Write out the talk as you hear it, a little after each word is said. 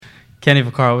Kenny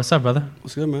Vaccaro, what's up, brother?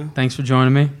 What's good, man? Thanks for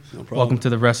joining me. No problem. Welcome to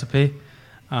the recipe.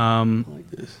 I like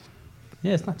this.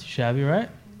 Yeah, it's not too shabby, right?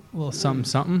 A little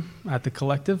something at the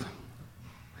Kollective.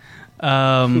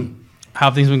 How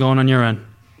have things been going on your end?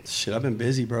 Shit, I've been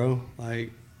busy, bro.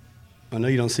 Like, I know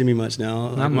you don't see me much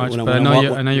now. Not like, much, but I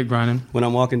know you're grinding. When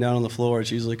I'm walking down on the floor,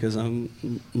 it's usually because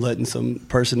I'm letting some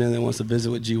person in that wants to visit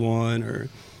with G1 or,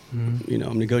 you know,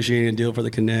 I'm negotiating a deal for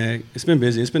the Connect. It's been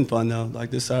busy. It's been fun, though.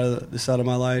 Like, this side of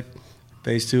my life,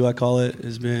 phase 2, I call it,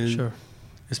 has been... Sure.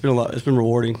 It's been a lot. It's been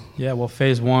rewarding. Yeah, well,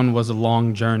 phase 1 was a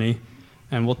long journey,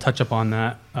 and we'll touch up on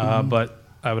that. But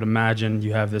I would imagine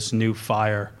you have this new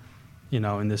fire, you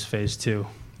know, in this phase 2.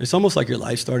 It's almost like your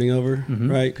life starting over,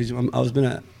 right? Because I've been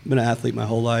an athlete my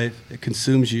whole life. It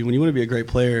consumes you. When you want to be a great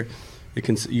player,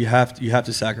 you have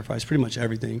to sacrifice pretty much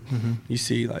everything. You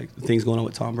see, like, things going on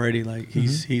with Tom Brady. Like,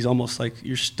 he's almost like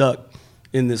you're stuck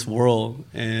in this world,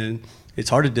 and it's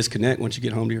hard to disconnect once you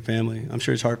get home to your family. I'm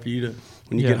sure it's hard for you to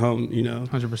when you get home, you know.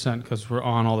 100%, because we're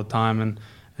on all the time,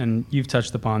 and you've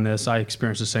touched upon this. I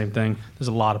experienced the same thing. There's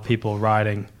a lot of people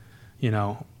riding, you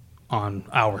know, on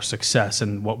our success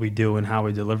and what we do and how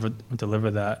we deliver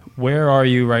that. Where are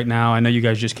you right now? I know you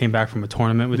guys just came back from a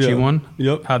tournament with G1.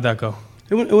 Yep. How'd that go?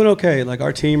 It went okay. Like,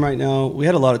 our team right now, we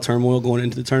had a lot of turmoil going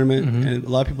into the tournament, and a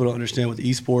lot of people don't understand with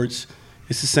esports,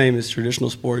 it's the same as traditional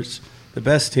sports. The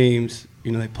best teams,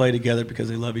 you know, they play together because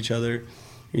they love each other.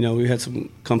 You know, we had some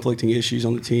conflicting issues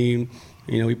on the team.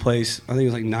 You know, we placed, I think it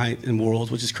was like 9th in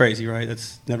Worlds, which is crazy, right?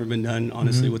 That's never been done,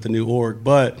 honestly, with the new org.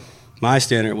 But my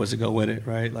standard was to go win it,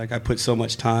 right? Like, I put so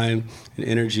much time and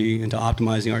energy into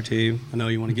optimizing our team. I know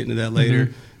you want to get into that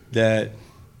later, that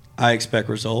I expect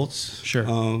results.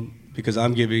 Sure. Because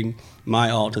I'm giving my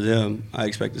all to them. I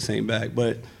expect the same back.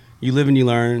 But you live and you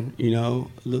learn, you know.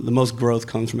 The most growth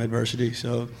comes from adversity.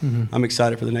 So I'm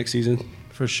excited for the next season.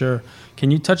 For sure. Can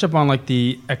you touch up on, like,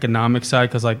 the economic side?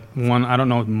 Because, like, one, I don't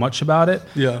know much about it.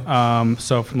 Yeah.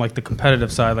 So from, like, the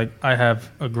competitive side, like, I have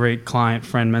a great client,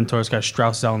 friend, mentor, this guy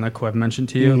Strauss Zelnick, who I've mentioned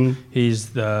to you.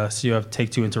 He's the CEO of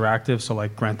Take-Two Interactive, so,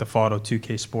 like, Grand Theft Auto,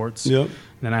 2K Sports. Yep. And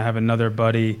then I have another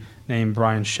buddy named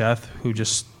Brian Sheth, who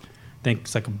just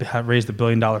thinks, like, raised $1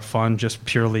 billion fund, just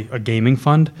purely a gaming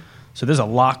fund. So there's a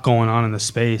lot going on in the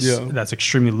space that's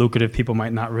extremely lucrative. People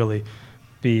might not really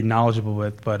be knowledgeable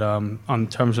with, but on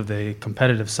terms of the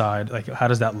competitive side, like, how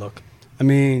does that look? I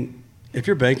mean, if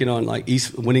you're banking on, like,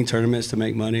 winning tournaments to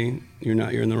make money, you're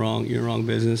in the wrong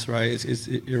business, right?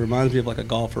 It reminds me of, like, a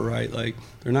golfer, right? Like,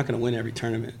 they're not going to win every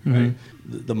tournament, right?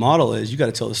 The model is you got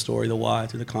to tell the story, the why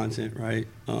through the content, right?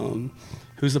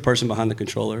 Who's the person behind the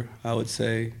controller? I would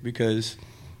say, because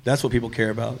that's what people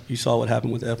care about. You saw what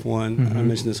happened with F1. I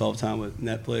mention this all the time with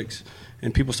Netflix.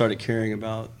 And people started caring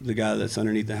about the guy that's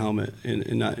underneath the helmet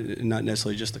and not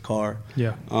necessarily just the car.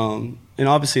 Yeah. And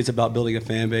obviously it's about building a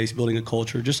fan base, building a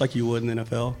culture, just like you would in the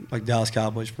NFL. Like Dallas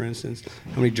Cowboys, for instance.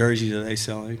 How many jerseys are they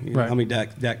selling? You know, how many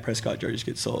Dak Prescott jerseys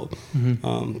get sold?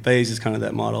 FaZe is kind of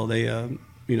that model. They,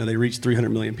 you know, they reach 300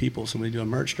 million people. So when you do a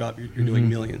merch drop, you're doing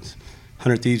millions.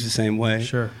 100 Thieves the same way.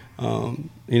 Sure.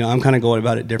 You know, I'm kind of going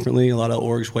about it differently. A lot of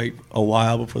orgs wait a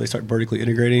while before they start vertically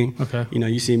integrating. Okay. You know,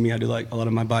 you see me, I do, like, a lot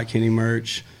of my Buy Kenny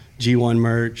merch, G1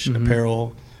 merch,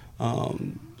 apparel.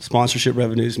 Sponsorship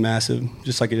revenue is massive,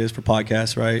 just like it is for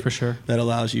podcasts, right? For sure. That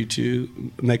allows you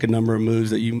to make a number of moves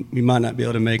that you might not be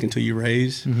able to make until you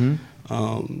raise. I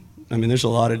mean, there's a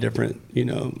lot of different, you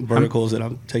know, verticals that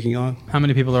I'm taking on. How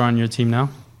many people are on your team now?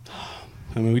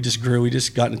 I mean, we just grew. We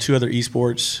just got into 2 other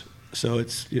esports. So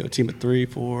it's, you know, a team of 3,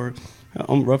 4,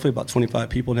 roughly about 25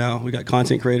 people now. We got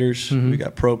content creators. We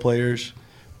got pro players.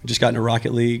 We just got into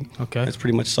Rocket League. Okay. That's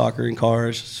pretty much soccer and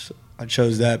cars. I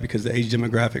chose that because the age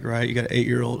demographic, right? You got an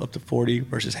 8-year-old up to 40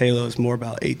 versus Halo is more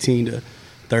about 18 to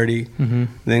 30.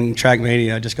 Then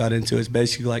Trackmania I just got into. It's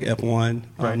basically like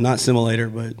F1, not simulator,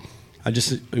 but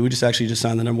we just actually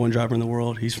signed the #1 driver in the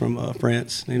world. He's from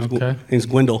France. Name's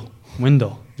Gwendol.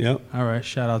 Wendell. Yep. All right.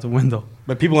 Shout out to Wendell.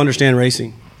 But people understand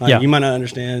racing. Like, you might not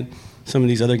understand some of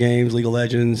these other games, League of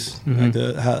Legends, like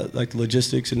the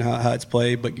logistics and how it's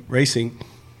played. But racing,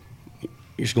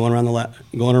 you're just going around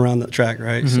the track,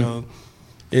 right? So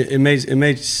it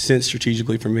made sense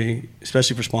strategically for me,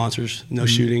 especially for sponsors. No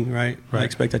shooting, right? I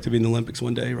expect that to be in the Olympics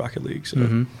one day, Rocket League. So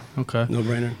no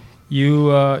brainer.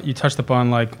 You touched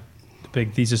upon, like, the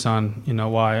big thesis on, you know,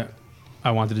 why I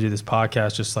wanted to do this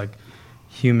podcast, just like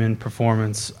human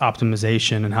performance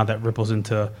optimization and how that ripples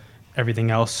into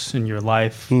everything else in your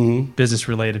life, business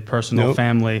related, personal,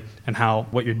 family, and how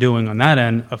what you're doing on that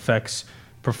end affects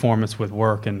performance with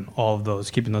work and all of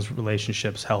those, keeping those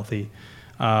relationships healthy.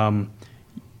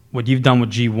 what you've done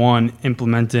with G1,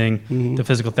 implementing the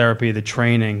physical therapy, the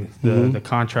training, the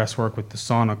contrast work with the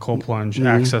sauna, cold plunge,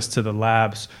 access to the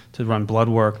labs to run blood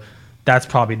work, that's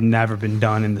probably never been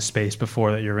done in the space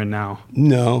before that you're in now.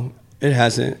 No, it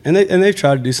hasn't. And they've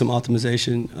tried to do some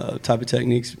optimization type of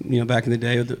techniques, back in the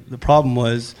day. The problem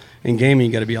was in gaming,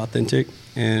 you got to be authentic.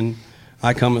 And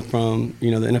I come from,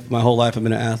 my whole life I've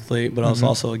been an athlete, but I was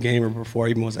also a gamer before I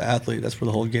even was an athlete. That's where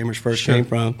the whole gamers first came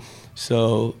from.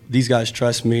 So these guys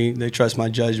trust me. They trust my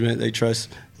judgment. They trust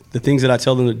the things that I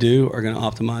tell them to do are going to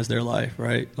optimize their life,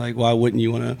 right? Like, why wouldn't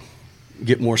you want to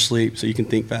get more sleep so you can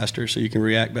think faster, so you can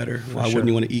react better? Why wouldn't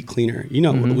you want to eat cleaner?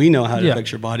 We know how it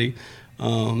affects your body.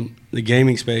 The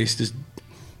gaming space,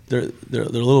 they're a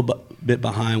little bit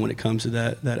behind when it comes to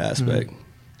that aspect.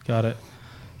 Got it.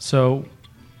 So,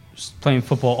 just playing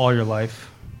football all your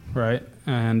life, right?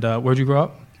 And where'd you grow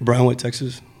up? Brownwood,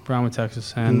 Texas.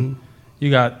 And you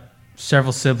got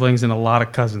several siblings and a lot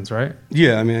of cousins, right?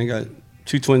 Yeah, I got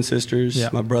 2 twin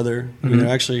sisters, my brother. They're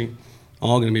actually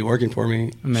all going to be working for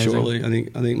me shortly. I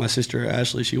think my sister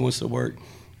Ashley, she wants to work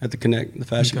at the Connect, the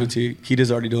fashion boutique.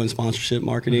 Kida's already doing sponsorship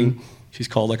marketing. She's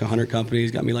called like 100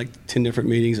 companies, got me like 10 different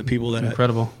meetings of people that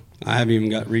incredible. I haven't even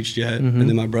got reached yet. And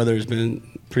then my brother has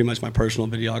been pretty much my personal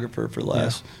videographer for the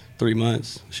last 3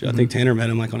 months. I think Tanner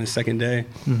met him like on his second day.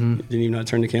 Didn't even know how to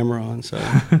turn the camera on. So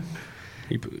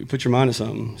you put your mind to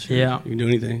something. You can do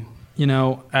anything.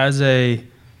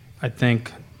 I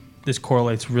think this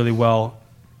correlates really well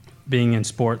being in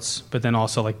sports, but then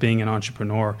also like being an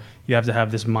entrepreneur. You have to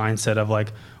have this mindset of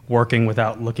like working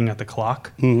without looking at the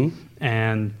clock.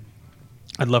 And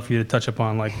I'd love for you to touch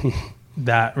upon like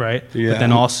that, right? But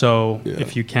then also,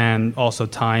 if you can, also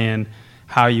tie in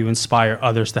how you inspire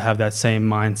others to have that same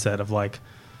mindset of like,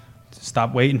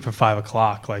 stop waiting for 5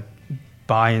 o'clock, like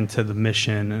buy into the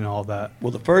mission and all that.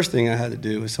 Well, the first thing I had to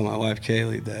do was tell my wife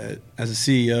Kaylee that as a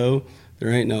CEO, there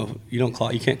ain't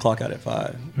you can't clock out at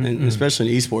 5, and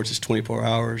especially in esports, it's 24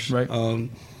 hours. Right.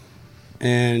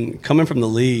 And coming from the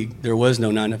league, there was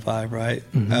no 9 to 5, right?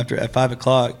 At 5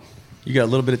 o'clock, you got a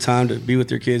little bit of time to be with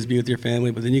your kids, be with your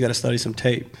family, but then you got to study some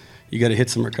tape. You got to hit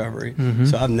some recovery.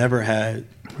 So I've never had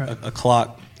a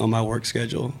clock on my work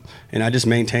schedule, and I just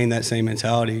maintained that same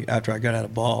mentality after I got out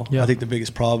of ball. I think the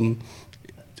biggest problem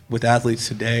with athletes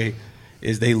today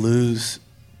is they lose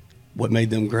what made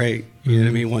them great. You know what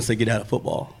I mean? Once they get out of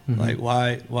football, like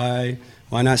why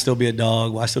not still be a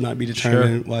dog? Why still not be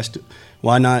determined?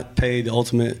 Why not pay the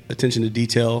ultimate attention to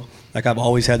detail like I've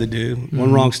always had to do?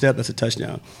 One wrong step, that's a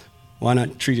touchdown. Why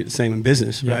not treat it the same in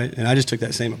business, right? And I just took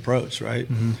that same approach, right?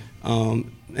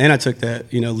 And I took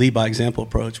that, lead by example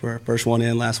approach where first one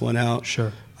in, last one out.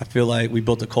 Sure. I feel like we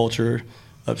built a culture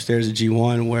upstairs at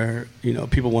G1 where,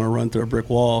 people want to run through a brick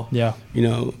wall,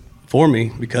 for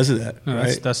me because of that,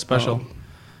 right? That's special.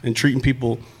 And treating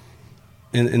people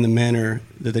in the manner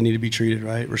that they need to be treated,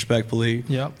 right? Respectfully,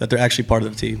 that they're actually part of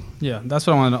the team. Yeah, that's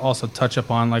what I wanted to also touch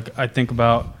upon. Like, I think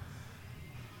about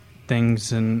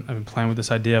things, and I've been playing with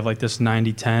this idea of like this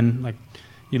 90-10. Like,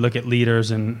 you look at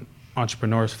leaders and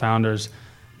entrepreneurs, founders,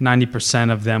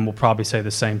 90% of them will probably say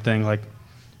the same thing. Like,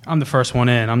 I'm the first one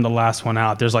in, I'm the last one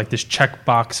out. There's like this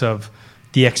checkbox of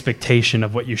the expectation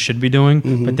of what you should be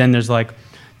doing, but then there's like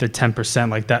the 10%,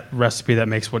 like that recipe that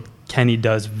makes what Kenny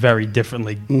does very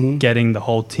differently, getting the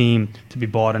whole team to be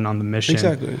bought in on the mission.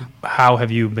 Exactly. How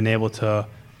have you been able to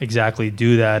exactly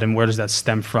do that, and where does that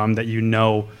stem from that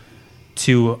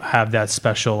to have that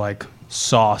special like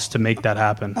sauce to make that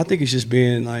happen? I think it's just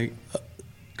being like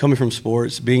coming from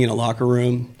sports, being in a locker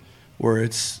room where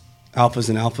it's alphas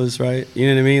and alphas, right? You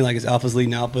know what I mean? Like it's alphas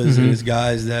leading alphas, and it's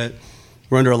guys that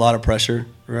were under a lot of pressure,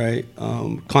 right?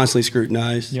 Constantly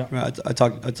scrutinized. Yeah. Right?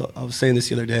 I was saying this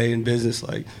the other day in business,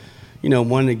 like,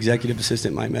 one executive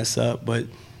assistant might mess up, but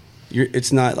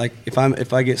it's not like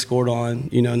if I get scored on,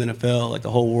 in the NFL, like the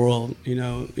whole world,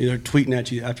 either tweeting at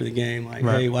you after the game, like,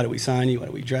 hey, why did we sign you? Why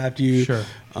did we draft you? Sure.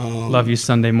 Love you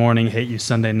Sunday morning, hate you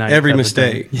Sunday night. Every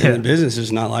mistake. Yeah. In business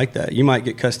is not like that. You might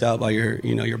get cussed out by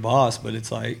your boss, but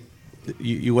it's like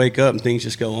you wake up and things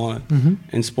just go on.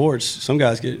 In sports, some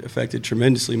guys get affected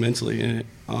tremendously mentally.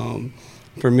 And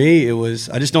for me, it was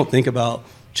I just don't think about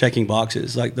checking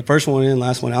boxes. Like the first one in,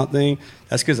 last one out thing,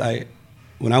 that's because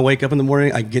when I wake up in the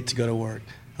morning, I get to go to work.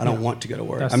 I don't want to go to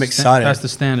work. I'm excited. That's the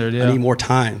standard, yeah. I need more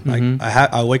time. Like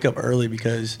I wake up early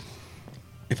because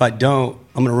if I don't,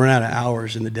 I'm going to run out of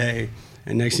hours in the day.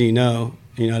 And next thing you know,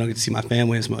 I don't get to see my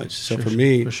family as much. So for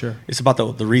me, it's about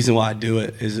the reason why I do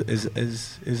it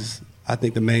is I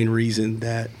think the main reason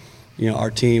that,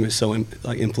 our team is so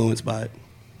influenced by it.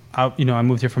 I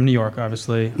moved here from New York,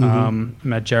 obviously.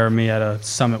 Met Jeremy at a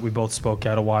summit we both spoke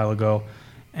at a while ago.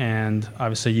 and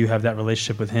obviously you have that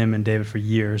relationship with him and David for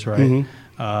years, right?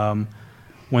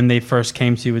 When they first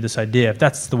came to you with this idea, if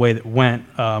that's the way that went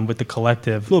with the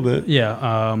Collective, a little bit,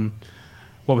 yeah.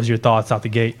 What was your thoughts out the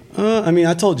gate? I mean,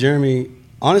 I told Jeremy.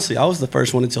 Honestly, I was the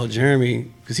first one to tell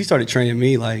Jeremy because he started training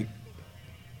me like,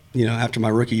 after my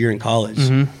rookie year in college,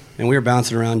 and we were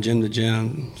bouncing around gym to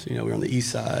gym. So, we were on the east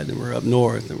side, and we're up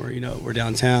north, and we're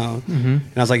downtown. And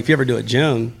I was like, if you ever do a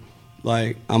gym,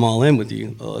 like, I'm all in with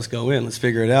you. Let's go in. Let's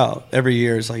figure it out. Every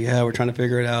year, it's like, yeah, we're trying to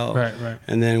figure it out. Right.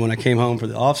 And then when I came home for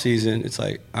the off season, it's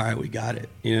like, all right, we got it.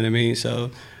 You know what I mean? So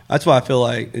that's why I feel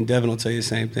like, and Devin will tell you the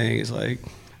same thing. It's like,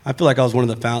 I feel like I was one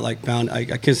of the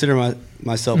I consider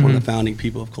myself one of the founding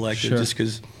people of Collective, just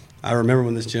because I remember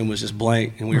when this gym was just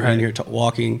blank, and we were in here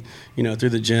walking, through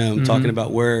the gym, talking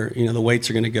about where the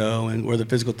weights are going to go and where the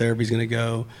physical therapy is going to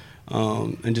go,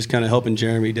 and just kind of helping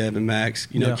Jeremy, Dev, and Max,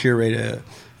 curate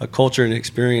a culture and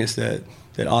experience that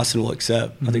Austin will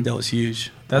accept. I think that was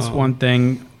huge. That's one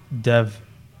thing Dev,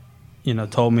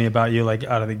 told me about you, like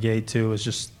out of the gate too, is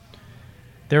just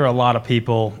there are a lot of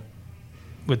people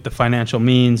with the financial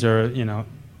means or,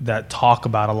 that talk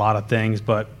about a lot of things,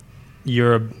 but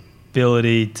your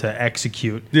ability to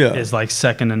execute is like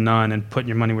second to none, and putting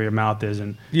your money where your mouth is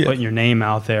and putting your name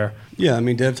out there. Yeah, I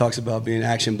mean, Dev talks about being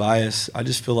action biased. I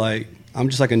just feel like I'm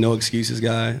just like a no excuses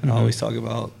guy. I always talk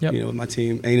about, with my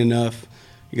team, ain't enough.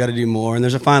 You got to do more, and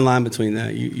there's a fine line between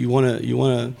that. You want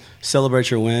to celebrate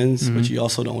your wins, but you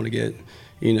also don't want to get,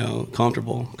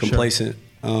 comfortable, complacent.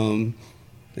 And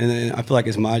then I feel like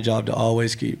it's my job to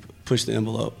always push the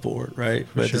envelope forward, right?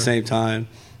 But at the same time,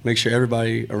 make sure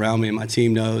everybody around me and my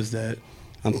team knows that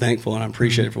I'm thankful and I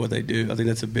appreciate it for what they do. I think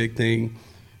that's a big thing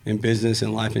in business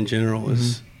and life in general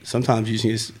is sometimes you just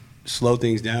need to slow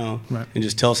things down and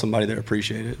just tell somebody they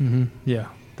appreciate it. Yeah,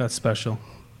 that's special.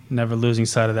 Never losing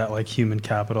sight of that, like, human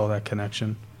capital, that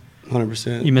connection.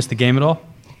 100%. You missed the game at all?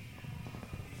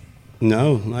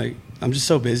 No, like, I'm just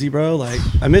so busy, bro. Like,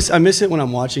 I miss it when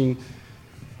I'm watching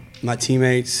my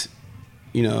teammates,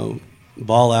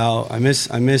 ball out. I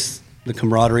miss the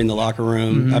camaraderie in the locker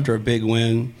room after a big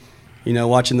win.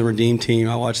 Watching the Redeem team.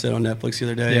 I watched that on Netflix the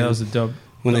other day. Yeah, it was a dope.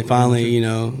 When they finally,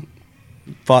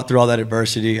 fought through all that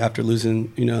adversity after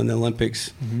losing, in the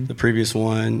Olympics, the previous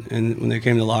one, and when they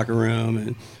came to the locker room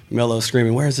and Melo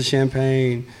screaming, "Where's the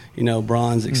champagne?"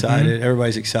 Bron's excited.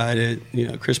 Everybody's excited.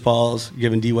 Chris Paul's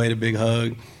giving D-Wade a big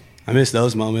hug. I miss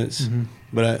those moments,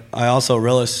 but I also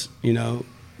relish,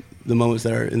 the moments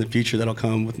that are in the future that'll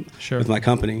come with my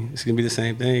company. It's going to be the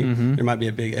same thing. There might be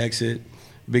a big exit,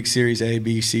 big Series A,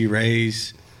 B, C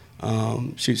raise.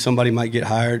 Somebody might get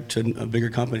hired to a bigger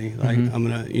company. Like I'm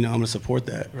gonna support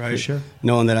that, right? For sure.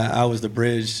 Knowing that I was the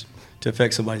bridge to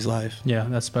affect somebody's life. Yeah,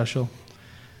 that's special.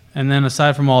 And then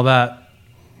aside from all that,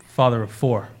 father of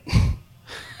 4.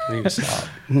 I need to stop.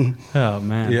 Oh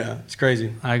man. Yeah, it's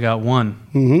crazy. I got one,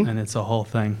 and it's a whole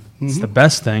thing. It's the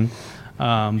best thing.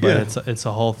 But it's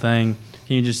a whole thing.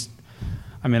 Can you just,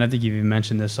 I think you've even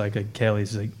mentioned this, like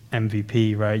Kaylee's like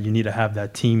MVP, right? You need to have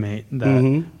that teammate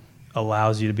that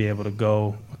allows you to be able to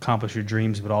go accomplish your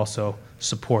dreams, but also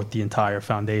support the entire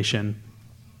foundation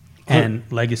and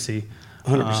legacy.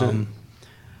 100%.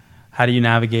 How do you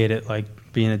navigate it, like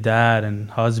being a dad and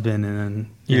husband and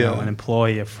you know, an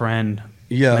employee, a friend,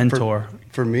 mentor?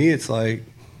 For me, it's like,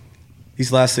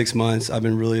 these last 6 months, I've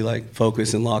been really like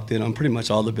focused and locked in on pretty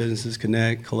much all the businesses,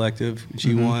 Connect, Collective,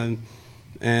 G1.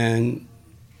 And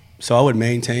so I would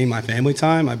maintain my family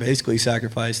time. I basically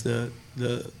sacrificed the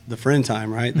friend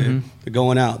time, right? The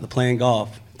going out, the playing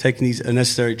golf, taking these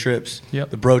unnecessary trips,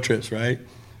 the bro trips, right?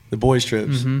 The boys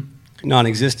trips,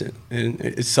 non-existent. And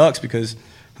it sucks because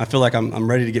I feel like I'm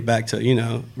ready to get back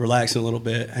to, relaxing a little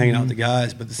bit, hanging out with the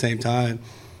guys, but at the same time,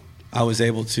 I was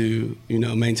able to,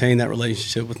 maintain that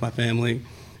relationship with my family.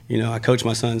 I coach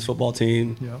my son's football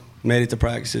team, made it to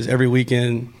practices. Every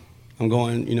weekend, I'm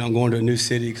going to a new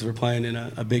city because we're playing in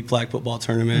a big flag football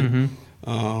tournament.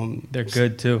 They're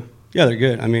good, too. Yeah, they're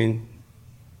good.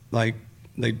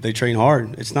 They train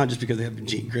hard. It's not just because they have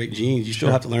great genes. You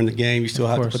still have to learn the game. You still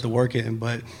have to put the work in.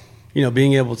 But,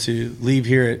 being able to leave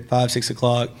here at 5, 6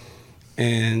 o'clock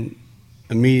and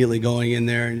immediately going in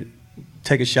there and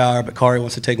take a shower, but Kari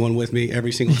wants to take one with me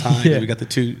every single time. We got the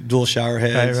 2 dual shower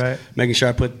heads, making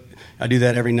sure I do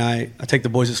that every night. I take the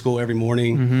boys to school every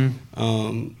morning,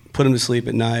 put them to sleep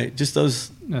at night. Just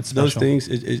those things,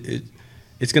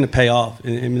 it's going to pay off.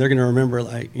 And they're going to remember,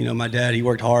 like, my dad, he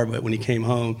worked hard, but when he came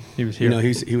home, he was here.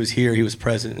 He was here, he was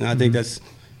present. And I think that's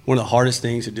one of the hardest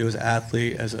things to do as an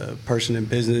athlete, as a person in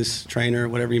business, trainer,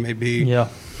 whatever you may be.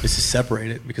 Is to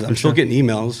separate it, because I'm still getting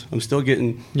emails. I'm still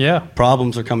getting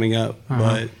problems are coming up.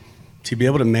 But to be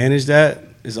able to manage that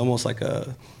is almost like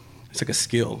a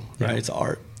skill, right? It's an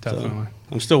art. Definitely. So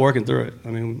I'm still working through it. I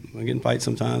mean, I get in fights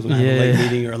sometimes when I have a late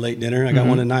meeting or a late dinner. I got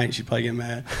one tonight. She'd probably get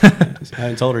mad. I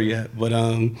haven't told her yet, but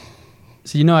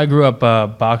so I grew up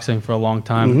boxing for a long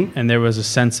time, and there was a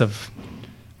sense of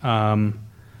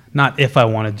not if I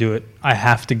want to do it, I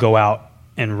have to go out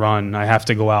and run. I have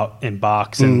to go out and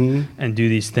box and do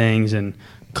these things and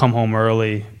come home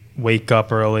early, wake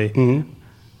up early.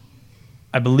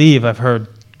 I believe I've heard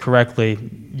correctly,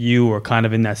 you were kind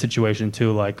of in that situation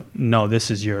too, like, no, this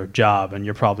is your job, and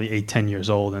you're probably 8-10 years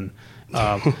old. And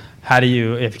how do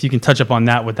you, if you can touch up on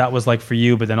that, what that was like for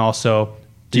you, but then also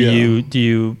do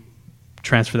you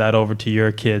transfer that over to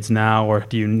your kids now, or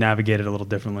do you navigate it a little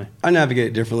differently? I navigate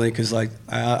it differently because, like,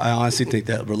 I honestly think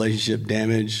that relationship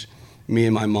damaged me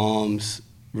and my mom's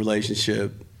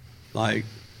relationship. Like,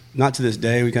 not to this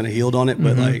day, we kind of healed on it,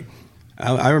 but like,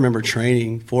 I remember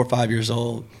training 4 or 5 years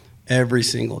old every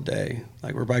single day.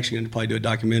 Like, we're actually going to probably do a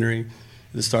documentary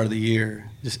at the start of the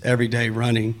year, just every day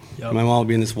running. Yep. My mom would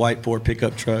be in this white Ford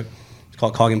pickup truck. It's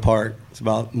called Coggin Park. It's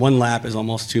about one lap is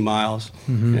almost 2 miles.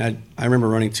 And I remember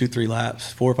running 2-3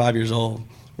 laps, 4 or 5 years old,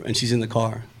 and she's in the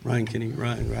car, run, Kenny,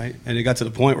 run, right? And it got to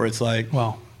the point where it's like,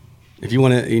 wow. If you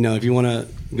want to,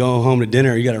 go home to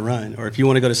dinner, you got to run. Or if you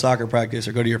want to go to soccer practice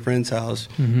or go to your friend's house,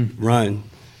 run.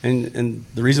 And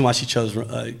the reason why she chose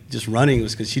just running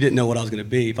was because she didn't know what I was going to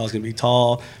be. If I was going to be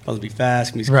tall, if I was going to be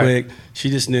fast, going to be quick. She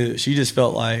just knew. She just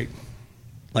felt like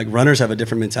runners have a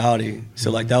different mentality. So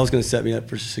like that was going to set me up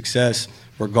for success,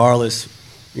 regardless,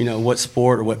 what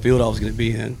sport or what field I was going to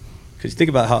be in. Because you think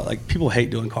about how like people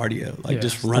hate doing cardio, like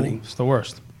just running. It's the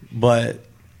worst. But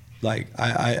like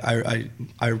I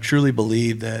truly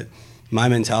believe that my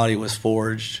mentality was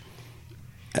forged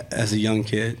as a young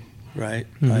kid, right?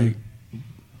 Like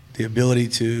the ability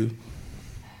to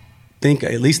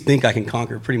at least think I can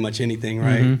conquer pretty much anything,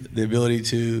 right? The ability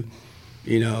to,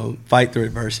 fight through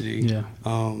adversity. Yeah.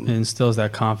 It instills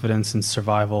that confidence and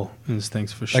survival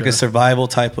instincts for sure. Like a survival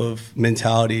type of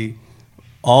mentality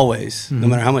always. No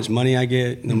matter how much money I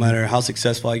get, no matter how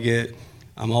successful I get,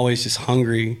 I'm always just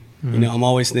hungry. I'm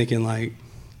always thinking like,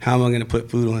 how am I going to put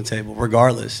food on the table,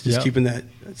 regardless? Just keeping that,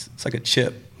 it's like a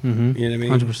chip. You know what I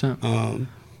mean? 100%.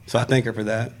 So I thank her for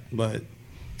that, but it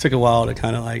took a while to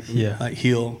kind of like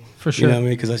heal. For sure. You know what I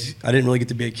mean? Because I didn't really get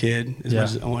to be a kid as much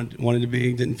as I wanted to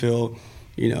be. Didn't feel,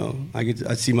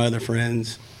 I'd see my other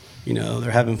friends,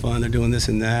 they're having fun, they're doing this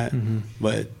and that.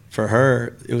 But for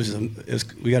her,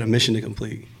 we got a mission to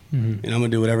complete. And I'm going to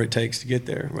do whatever it takes to get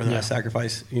there, whether I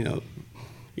sacrifice, a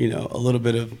little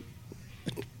bit of,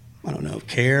 I don't know,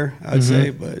 care, I would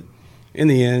say. But in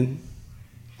the end,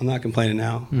 I'm not complaining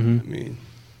now. I mean.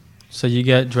 So you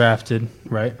get drafted,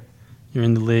 right? You're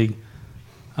in the league,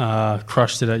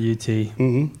 crushed it at UT.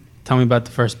 Tell me about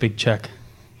the first big check.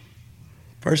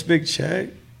 First big check?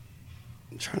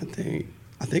 I'm trying to think.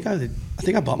 I think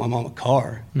I bought my mom a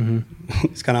car.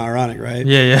 It's kind of ironic, right?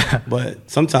 Yeah. But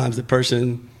sometimes the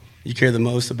person you care the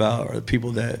most about are the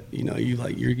people that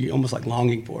you're almost like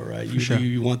longing for, right?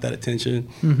 You want that attention.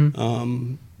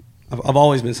 I've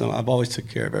always been I've always took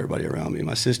care of everybody around me.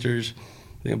 My sisters,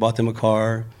 I bought them a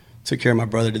car. Took care of my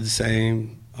brother, did the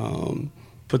same.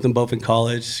 Put them both in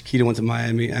college. Keita went to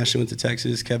Miami. Ashley went to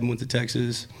Texas. Kevin went to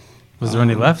Texas. Was there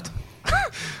any left?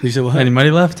 You said what? Any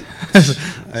money left?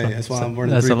 Hey, that's why I'm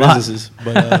running 3 businesses.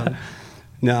 But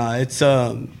no, it's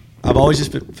I've always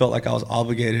just felt like I was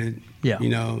obligated,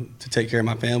 to take care of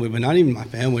my family, but not even my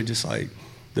family, just like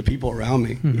the people around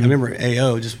me. I remember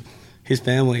AO, just his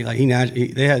family, like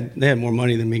they had more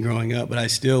money than me growing up, but I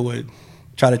still would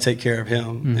try to take care of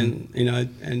him. And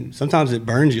and sometimes it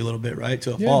burns you a little bit, right,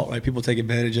 to a fault, right? People take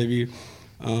advantage of you.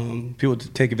 People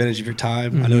take advantage of your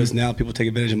time. I notice now people take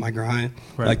advantage of my grind.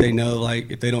 Right. Like they know, like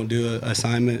if they don't do an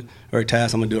assignment or a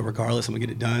task, I'm gonna do it regardless. I'm gonna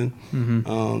get it done.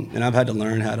 And I've had to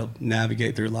learn how to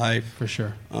navigate through life for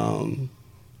sure.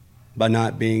 By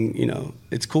not being,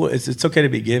 it's cool. It's okay to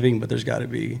be giving, but there's got to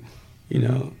be, you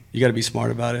got to be smart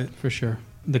about it. For sure.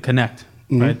 The connect,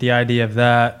 right? The idea of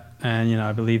that, and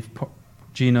I believe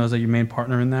Gino's your main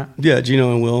partner in that? Yeah,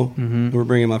 Gino and Will. We're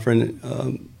bringing my friend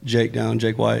Jake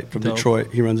White from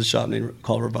Detroit. He runs a shop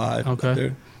called Revive. Okay.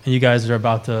 There. And you guys are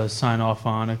about to sign off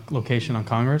on a location on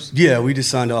Congress? Yeah, we just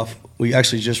signed off. We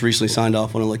actually just recently signed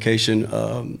off on a location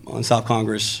on South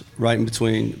Congress, right in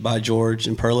between by George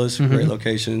and Perlas. Great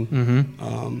location.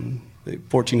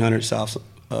 1400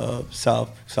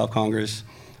 South Congress.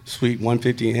 Suite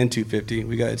 150 and 250.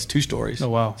 It's 2 stories. Oh,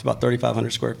 wow. It's about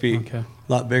 3,500 square feet. Okay. A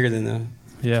lot bigger than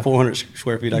the 400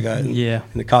 square feet I got in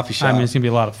the coffee shop. I mean, it's going to be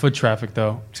a lot of foot traffic,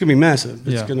 though. It's going to be massive.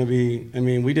 It's going to be,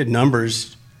 we did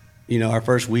numbers, our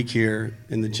first week here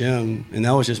in the gym, and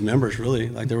that was just members, really.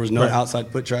 Like, there was no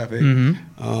outside foot traffic.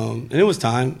 And it was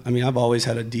time. I mean, I've always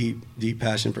had a deep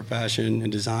passion for fashion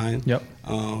and design. Yep.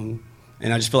 And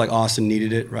I just feel like Austin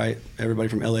needed it, right? Everybody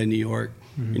from LA, New York,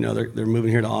 they're moving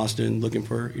here to Austin, looking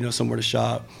for, somewhere to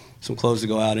shop, some clothes to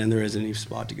go out in. There isn't any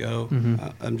spot to go.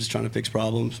 I'm just trying to fix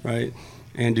problems, right?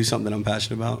 And do something that I'm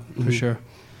passionate about. For sure.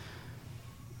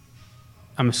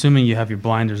 I'm assuming you have your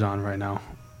blinders on right now.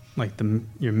 Like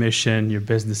your mission, your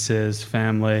businesses,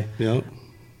 family. Yep.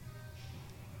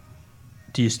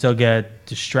 Do you still get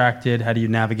distracted? How do you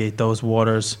navigate those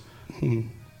waters? I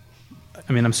mean,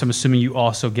 I'm assuming you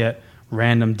also get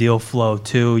random deal flow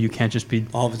too. You can't just be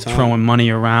all the time throwing money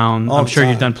around. I'm sure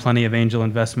you've done plenty of angel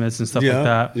investments and stuff like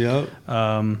that. Yeah.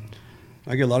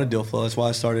 I get a lot of deal flow. That's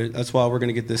why we're going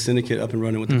to get this syndicate up and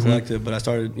running with the Kollective. But I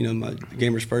started, my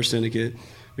Gamers First syndicate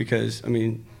because, I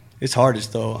mean, it's hard to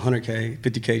throw a $100K,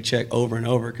 $50K check over and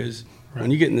over because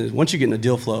once you get in the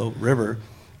deal flow river,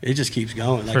 it just keeps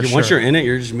going. Like, once you're in it,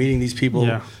 you're just meeting these people.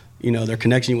 Yeah. They're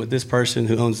connecting you with this person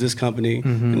who owns this company,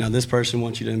 and now this person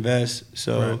wants you to invest.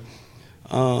 So,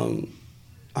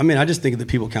 I mean, I just think of the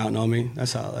people counting on me.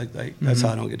 That's how that's how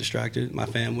I don't get distracted. My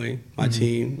family, my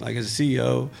team. Like, as a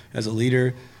CEO, as a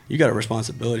leader, you got a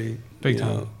responsibility, big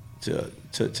time,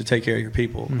 to take care of your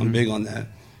people. I'm big on that.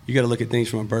 You got to look at things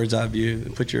from a bird's eye view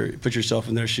and put yourself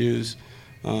in their shoes,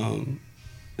 and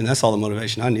that's all the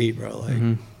motivation I need, bro.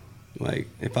 Like,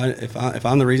 if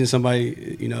I'm the reason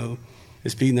somebody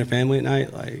is feeding their family at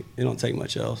night, like, it don't take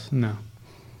much else. No.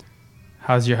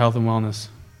 How's your health and wellness?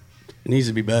 It needs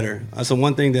to be better. So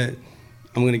one thing that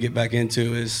I'm going to get back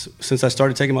into is, since I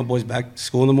started taking my boys back to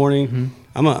school in the morning,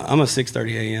 I'm a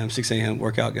 6:30 a.m., 6 a.m.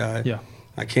 workout guy. Yeah.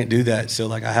 I can't do that. So,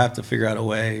 like, I have to figure out a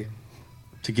way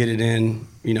to get it in,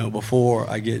 before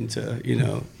I get into,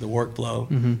 the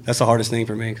workflow. That's the hardest thing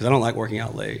for me because I don't like working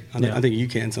out late. I think you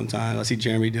can sometimes. I see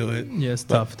Jeremy do it. Yeah, it's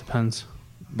tough. Depends.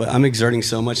 But I'm exerting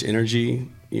so much energy,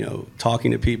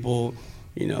 talking to people,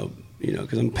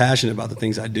 because I'm passionate about the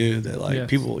things I do that, like,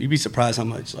 people, you'd be surprised how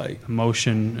much, like,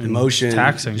 emotion,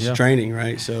 taxing, just training,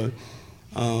 right? So,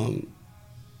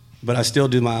 but I still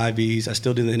do my IVs. I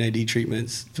still do the NAD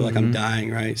treatments. Feel like I'm dying,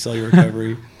 right? Cellular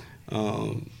recovery.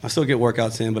 I still get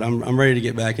workouts in, but I'm ready to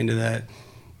get back into that.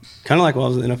 Kind of like when I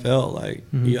was in the NFL. Like,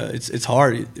 it's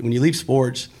hard when you leave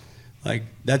sports. Like,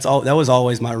 that was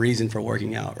always my reason for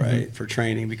working out, right? For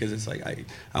training, because it's like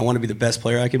I want to be the best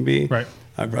player I can be. Right.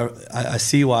 I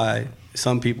see why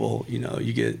some people,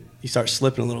 you start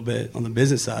slipping a little bit on the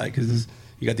business side because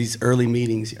you got these early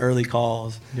meetings, early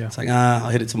calls. Yeah. It's like, I'll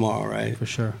hit it tomorrow, right? For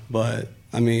sure. But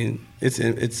I mean,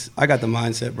 I got the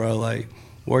mindset, bro. Like,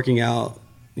 working out,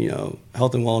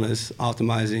 health and wellness,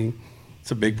 optimizing.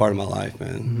 It's a big part of my life,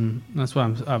 man. That's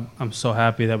why I'm so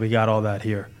happy that we got all that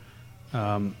here.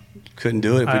 Couldn't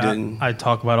do it if we didn't. I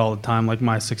talk about all the time, like,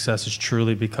 my success is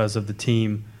truly because of the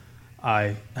team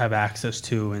I have access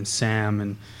to, and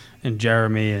Sam and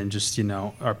Jeremy, and just,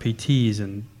 our PTs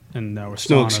and our saunas,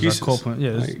 no excuses.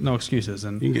 There's no excuses.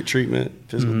 And you can get treatment,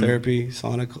 physical therapy,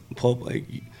 sauna, pulp. Like,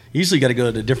 you usually got to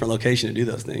go to a different location to do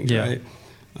those things, right?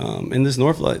 In this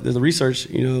there's a research,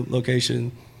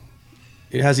 Location.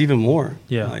 It has even more.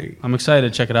 Yeah, like, I'm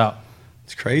excited to check it out.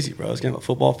 It's crazy, bro. It's gonna have a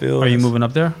football field. Are you moving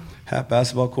up there? Half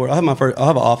basketball court. I'll have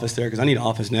an office there because I need an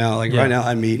office now. Like, right now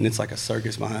I meet and it's like a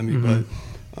circus behind me. But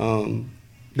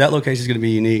that location is going to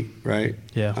be unique, right?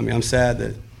 Yeah. I mean, I'm sad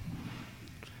that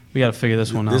we got to figure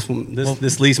this one out.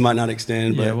 This lease might not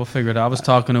extend. Yeah, but we'll figure it out. I was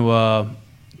talking to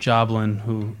Joblin,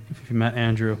 who, if you met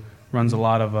Andrew, runs a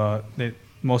lot of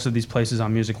most of these places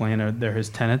on Music Lane they're his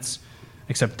tenants,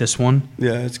 except this one.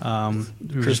 Yeah, it's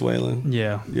Chris Whalen.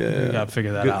 Yeah. We got to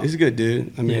figure that out. He's a good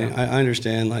dude. I mean, I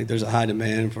understand, like, there's a high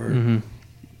demand for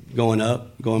going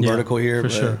vertical here. For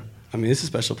sure. I mean, it's a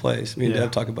special place. Me and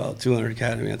Dev talk about 200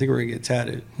 Academy. I think we're going to get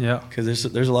tatted. Yeah. Because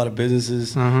there's a lot of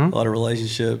businesses, a lot of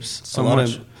relationships, a lot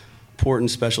of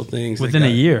important, special things. Within a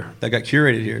year. That got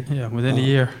curated here. Yeah, within a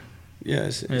year. Yeah,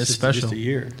 it's special. Just a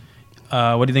year.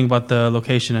 What do you think about the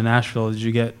location in Nashville? Did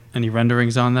you get any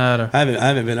renderings on that? Or? I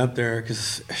haven't been up there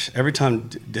because every time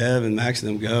Dev and Max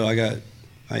and them go, I got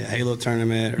a Halo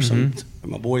tournament or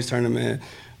my boys tournament.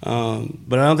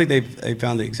 But I don't think they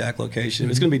found the exact location.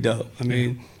 It's going to be dope. I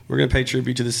mean, we're going to pay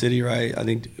tribute to the city, right? I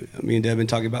think me and Dev have been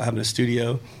talking about having a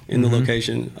studio in the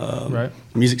location,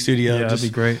 music studio. Yeah, that'd be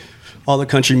great. All the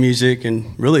country music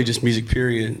and really just music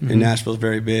period in Nashville is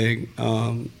very big.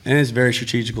 And it's a very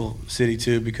strategical city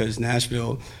too, because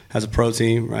Nashville has a pro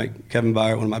team, right? Kevin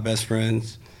Byard, one of my best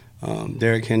friends,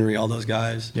 Derrick Henry, all those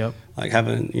guys. Yep. Like,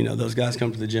 having, those guys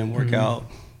come to the gym, work out,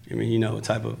 I mean, you know what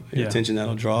type of attention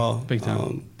that'll draw. Big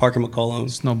time. Parker McCollum.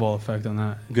 Snowball effect on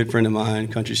that. Good friend of mine,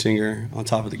 country singer, on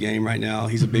top of the game right now.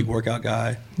 He's a big workout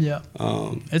guy. Yeah.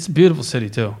 It's a beautiful city,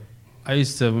 too. I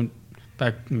used to,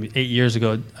 back 8 years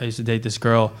ago, I used to date this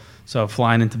girl. So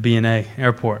flying into B&A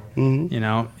Airport, you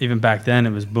know, even back then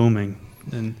it was booming.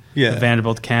 And the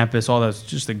Vanderbilt campus, all that's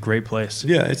just a great place.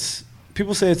 Yeah,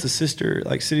 people say it's a sister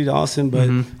like city to Austin, but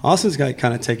Austin's got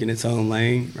kind of taken its own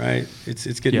lane, right?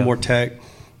 It's getting more tech.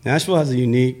 Nashville has a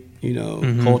unique, you know,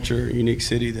 culture, unique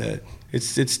city that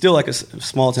it's still like a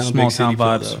small town, big city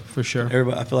vibes for sure.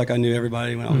 Everybody, I feel like I knew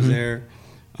everybody when I was there.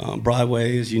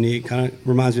 Broadway is unique, kind of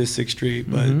reminds me of 6th Street,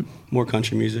 but more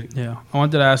country music. Yeah, I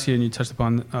wanted to ask you, and you touched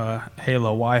upon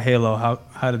Halo. Why Halo?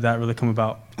 How did that really come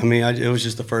about? I mean, it was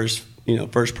just the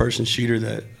first person shooter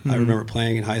that I remember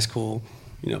playing in high school.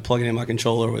 You know, plugging in my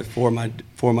controller with four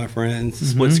of my friends,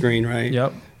 split screen, right?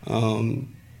 Yep.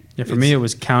 For me, it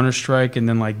was Counter-Strike and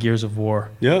then like Gears of War.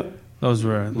 Yep. Those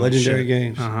were legendary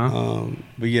games.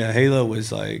 But yeah, Halo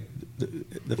was like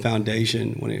the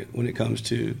foundation when it comes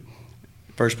to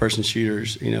first-person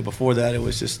shooters. You know, before that, it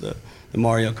was just the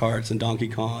Mario Karts and Donkey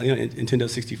Kong, you know, Nintendo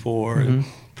 64, and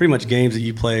pretty much games that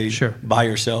you played by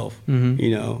yourself.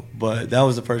 You know, but that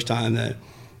was the first time that,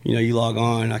 you know, you log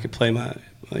on, I could play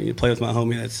with my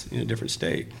homie that's in a different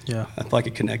state. Yeah, I feel like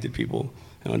it connected people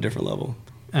on a different level.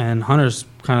 And Hunter's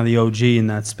kind of the OG in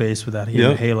that space with that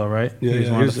Halo, right? Yeah, he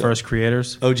was one of the first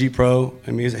creators. OG Pro.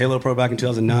 I mean, he was a Halo Pro back in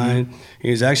 2009.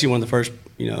 He was actually one of the first,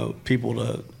 you know, people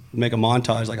to make a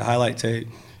montage, like a highlight tape.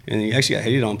 And he actually got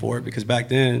hated on for it because back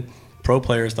then, pro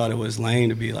players thought it was lame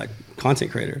to be like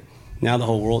content creator. Now the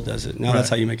whole world does it. Now that's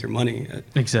how you make your money.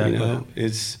 Exactly. You know,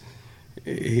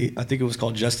 I think it was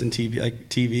called Justin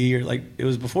TV, or like it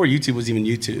was before YouTube was even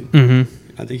YouTube.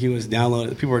 I think he was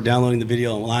people were downloading the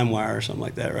video on LimeWire or something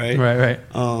like that, right? Right.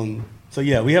 So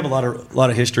yeah, we have a lot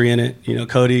of history in it. You know,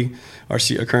 Cody, our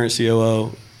current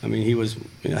COO. I mean, he was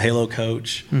a Halo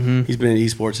coach. He's been in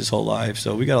esports his whole life,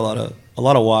 so we got a lot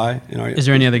of why in our. Is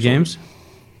there any other games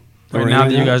right now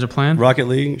that you guys are playing? Rocket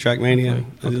League, Trackmania,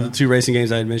 the 2 racing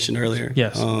games I had mentioned earlier.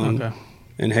 Yes. Okay.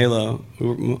 And Halo.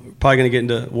 We're probably going to get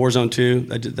into Warzone 2.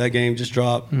 That game just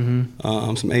dropped.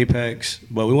 Some Apex,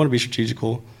 but we want to be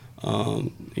strategical.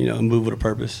 You know, and move with a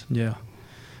purpose. Yeah.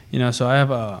 You know, so I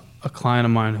have a client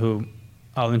of mine who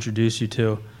I'll introduce you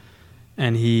to,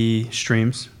 and he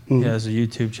streams. He has a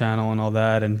YouTube channel and all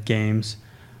that and games,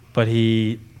 but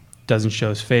he doesn't show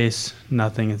his face,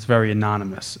 nothing. It's very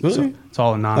anonymous. Really? So it's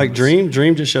all anonymous. Like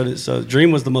Dream just showed it. So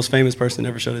Dream was the most famous person that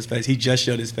ever showed his face. He just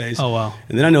showed his face. Oh, wow.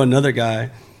 And then I know another guy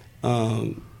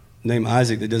named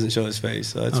Isaac that doesn't show his face.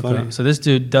 So it's funny. So this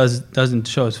dude doesn't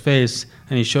show his face,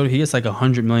 and he gets like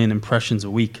 100 million impressions a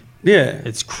week. Yeah.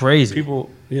 It's crazy. People,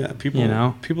 you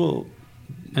know, people.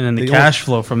 And then the cash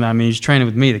flow from that, I mean, he's training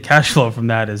with me. The cash flow from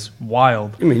that is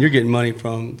wild. I mean, you're getting money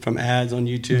from ads on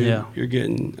YouTube. Yeah. You're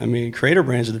getting, I mean, creator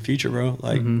brands are the future, bro.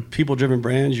 Like, people-driven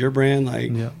brands, your brand.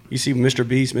 Like, you see Mr.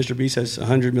 Beast. Mr. Beast has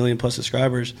 100 million plus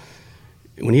subscribers.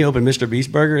 When he opened Mr.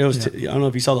 Beast Burger, it was, I don't know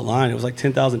if you saw the line. It was like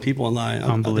 10,000 people online.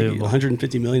 Unbelievable. I think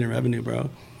 150 million in revenue, bro.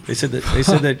 They said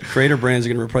that creator brands are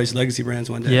going to replace legacy brands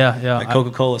one day. Yeah. Like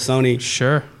Coca-Cola, Sony.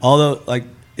 Sure. Although, like,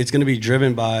 it's going to be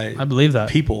driven by I believe that.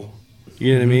 people.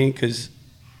 You know what I mean? Because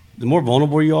the more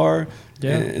vulnerable you are,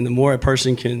 and the more a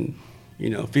person can,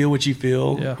 you know, feel what you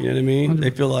feel. Yeah. You know what I mean? 100%.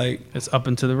 They feel like it's up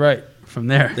and to the right from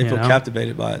there. They feel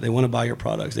captivated by it. They want to buy your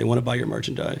products. They want to buy your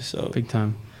merchandise. So big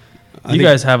time. You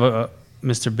guys have a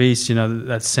Mr. Beast. You know,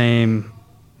 that same,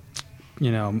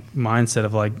 you know, mindset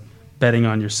of like betting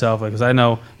on yourself. Like, because I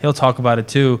know he'll talk about it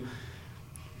too.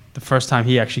 The first time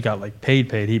he actually got like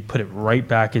paid, he put it right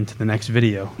back into the next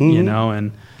video. You know,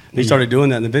 and he started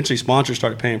doing that, and eventually sponsors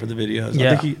started paying for the videos.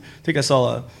 Yeah. I think I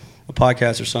saw a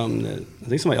podcast or something that I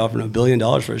think somebody offered him $1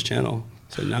 billion for his channel.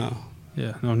 I said no.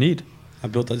 Yeah, no need. I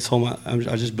built this whole. I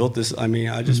just built this. I mean,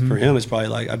 for him, it's probably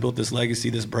like I built this legacy,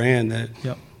 this brand that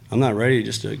I'm not ready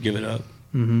just to give it up.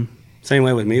 Same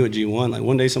way with me with G1. Like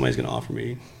one day somebody's going to offer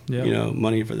me, you know,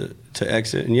 money to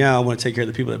exit, and I want to take care of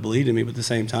the people that believe in me. But at the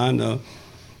same time, though,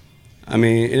 I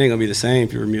mean, it ain't gonna be the same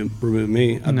if you remove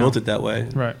me. I built it that way,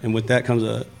 right? And with that comes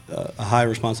a high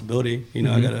responsibility. You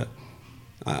know,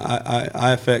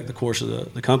 I affect the course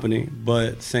of the company, but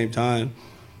at the same time,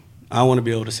 I want to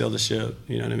be able to sail the ship.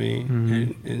 You know what I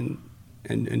mean?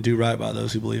 And do right by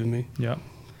those who believe in me.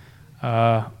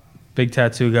 Yeah. Big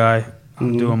tattoo guy.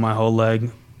 I'm doing my whole leg.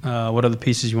 What other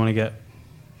pieces you want to get?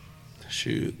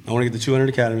 Shoot, I want to get the 200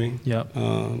 Academy. Yep.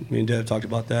 Me and Dev talked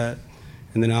about that.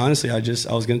 And then honestly, I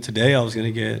was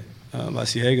gonna get by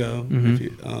Ciego.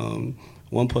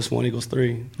 1 + 1 =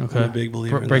 3. Okay. I'm a big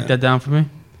believer in Break that down for me.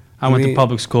 I went to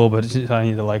public school, but I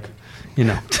need to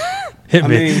hit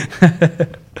me.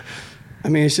 I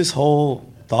mean, it's this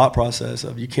whole thought process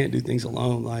of you can't do things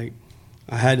alone. Like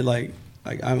I had to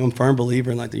I'm a firm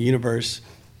believer in the universe.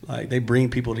 Like they bring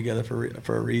people together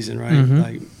for a reason, right?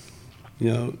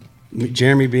 Mm-hmm.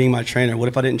 Jeremy being my trainer. What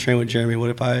if I didn't train with Jeremy? What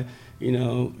if I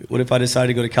decided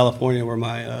to go to California where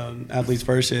my Athletes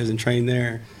First is and train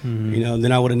there? Mm-hmm.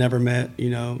 Then I would have never met. He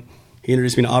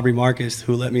introduced me to Aubrey Marcus,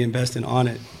 who let me invest in On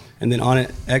It, and then On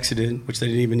It exited, which they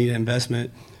didn't even need an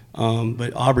investment.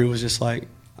 But Aubrey was just like.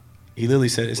 He literally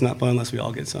said, "It's not fun unless we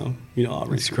all get some."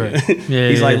 Aubrey. That's great.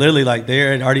 He's literally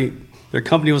their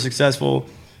company was successful,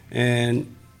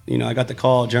 and I got the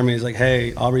call. Jeremy is like,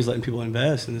 "Hey, Aubrey's letting people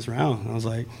invest in this round." And I was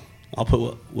like, "I'll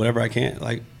put whatever I can,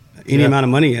 any amount of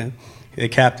money in." They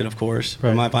capped it, of course. Right.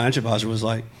 But my financial advisor was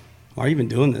like, "Why are you even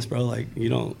doing this, bro? You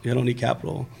don't need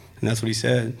capital." And that's what he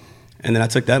said. And then I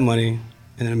took that money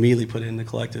and then immediately put it in the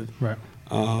Kollective. Right.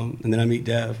 And then I meet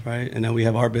Dev, right, and then we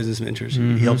have our business ventures.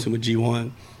 Mm-hmm. He helps him with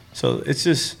G1. So it's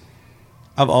just,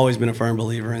 I've always been a firm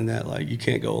believer in that, you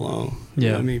can't go alone. Yeah. You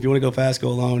know what I mean? If you want to go fast, go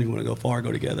alone. If you want to go far,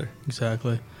 go together.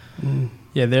 Exactly. Mm.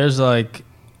 Yeah, there's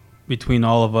between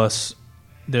all of us,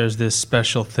 there's this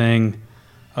special thing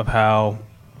of how,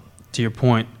 to your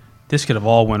point, this could have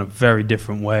all went a very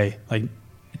different way.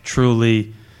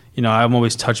 Truly, I'm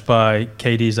always touched by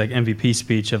KD's MVP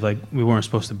speech of we weren't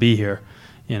supposed to be here,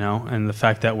 and the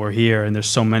fact that we're here and there's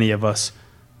so many of us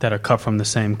that are cut from the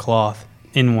same cloth.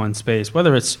 In one space,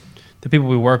 whether it's the people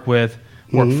we work with,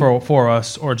 work for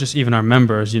us, or just even our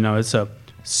members, it's a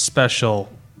special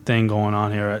thing going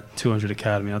on here at 200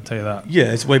 Academy. I'll tell you that.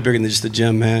 Yeah, it's way bigger than just a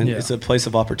gym, man. Yeah. It's a place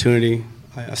of opportunity.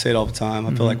 I say it all the time.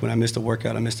 I feel like when I missed a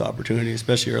workout, I missed the opportunity,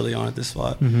 especially early on at this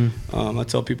spot. Mm-hmm. I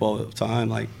tell people all the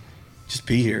time, just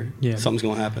be here. Yeah. Something's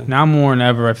going to happen. Now more than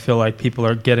ever, I feel like people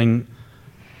are getting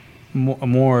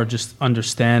more just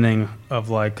understanding of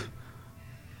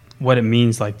what it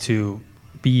means to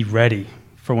be ready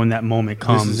for when that moment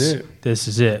comes. This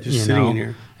is it. Just sitting in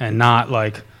here. And not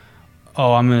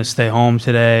oh, I'm going to stay home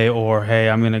today, or hey,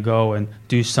 I'm going to go and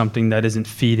do something that isn't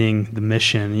feeding the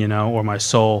mission, or my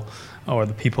soul or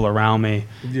the people around me.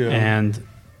 Yeah. And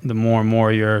the more and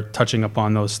more you're touching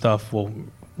upon those stuff will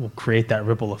create that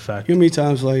ripple effect. You know how many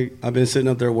times I've been sitting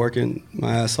up there working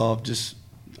my ass off just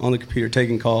on the computer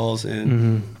taking calls,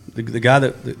 and the guy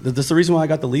that's the reason why I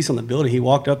got the lease on the building. He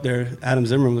walked up there, Adam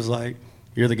Zimmerman was like,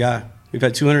 "You're the guy. We've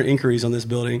had 200 inquiries on this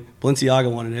building. Balenciaga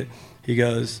wanted it." He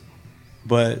goes,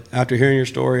 "But after hearing your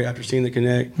story, after seeing the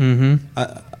Connect,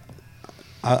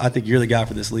 I think you're the guy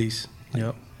for this lease."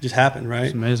 Just happened, right?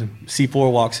 It's amazing.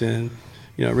 C4 walks in,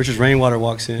 Richards Rainwater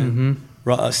walks in,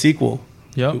 Sequel.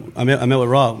 Yep. I met with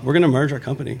Rob. We're going to merge our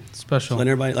company. Special. Let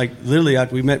everybody, literally,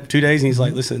 after we met 2 days, and he's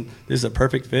like, "Listen, this is a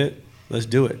perfect fit. Let's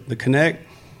do it." The Connect,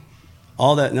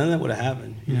 all that, none of that would have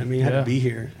happened. You know what I mean? I had to be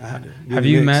here. I had to. Have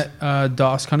you met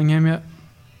Doss Cunningham yet?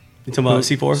 You talking about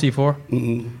C4? C4?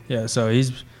 Mm-mm. Yeah, so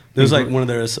he's... There was one of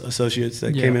their associates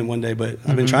that came in one day, but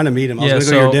I've been trying to meet him. I was going to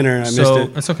go to your dinner, and I missed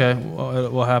it. It's okay. Well,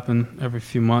 it will happen every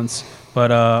few months. But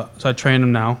so I train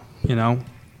him now,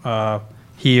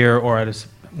 here or at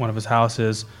one of his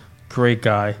houses. Great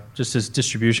guy. Just his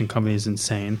distribution company is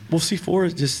insane. Well, C4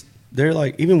 is just... They're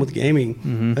even with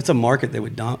gaming, that's a market that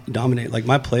would dominate.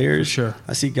 My players, sure.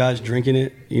 I see guys drinking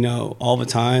it, all the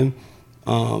time.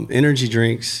 Energy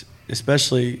drinks,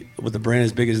 especially with a brand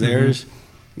as big as theirs,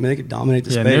 they could dominate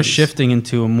the space. And they're shifting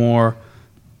into a more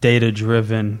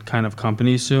data-driven kind of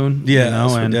company soon. Yeah,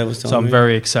 that's what Dad was telling me. So I'm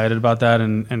very excited about that.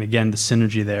 And again, the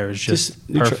synergy there is just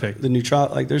perfect. The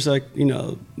there's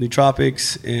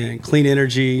nootropics and clean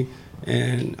energy,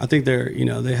 and I think they're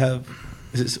they have.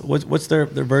 What's their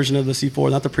version of the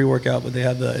C4? Not the pre-workout, but they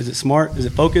have the. Is it Smart? Is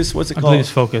it Focus? What's it called? I believe it's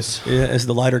Focus. Yeah, it's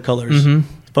the lighter colors.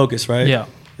 Focus, right? Yeah,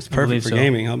 it's perfect for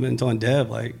gaming. I've been telling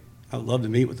Dev I would love to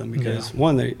meet with them because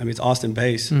one, it's Austin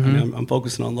based. I'm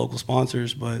focusing on local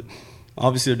sponsors, but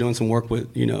obviously they're doing some work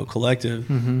with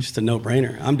Kollective. Just a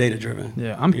no-brainer. I'm data driven.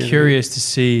 Yeah, I'm curious to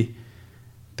see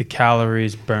the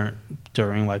calories burnt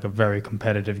during a very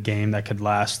competitive game that could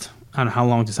last. I don't know how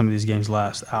long do some of these games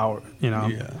last? Hour, Yeah,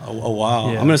 a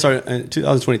while. Yeah. I'm going to start in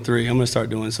 2023. I'm going to start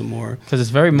doing some more because it's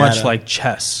very much like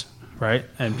chess, right?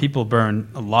 And people burn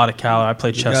a lot of calories. I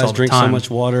play chess all the time. Guys drink so much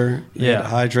water. They got to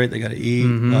hydrate. They got to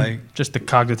eat. Just the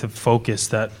cognitive focus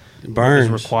that burns.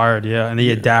 Is required. Yeah, and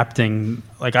the adapting.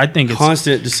 I think it's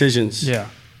constant decisions. Yeah,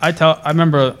 I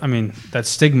remember. That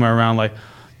stigma around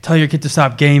tell your kid to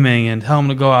stop gaming and tell him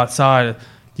to go outside.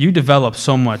 you develop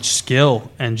so much skill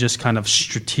and just kind of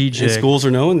strategic. And schools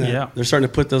are knowing that. Yeah. They're starting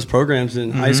to put those programs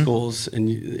in high schools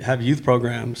and have youth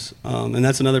programs. And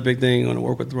that's another big thing I want to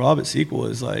work with Rob at Sequel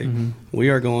is like we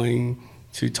are going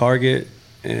to target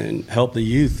and help the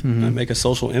youth and make a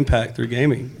social impact through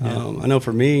gaming. I know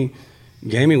for me,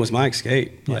 gaming was my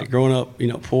escape. Like growing up,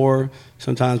 poor,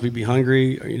 sometimes we'd be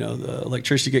hungry, or, the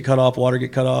electricity get cut off, water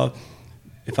get cut off.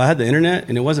 If I had the internet,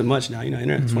 and it wasn't much now,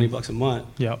 internet $20 a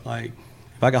month. Like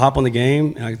if I could hop on the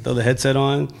game and I could throw the headset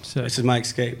on, this is my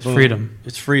escape. Freedom.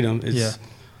 It's freedom. It's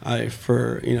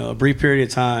for a brief period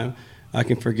of time, I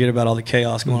can forget about all the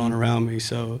chaos going on around me.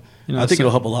 So I think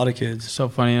it'll help a lot of kids. So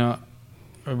funny, I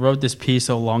wrote this piece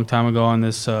a long time ago on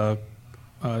this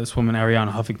this woman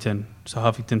Ariana Huffington. So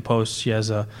Huffington Post, she has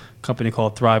a company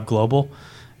called Thrive Global,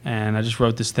 and I just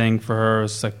wrote this thing for her.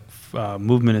 It's like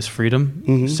movement is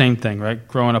freedom. Same thing, right?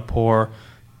 Growing up poor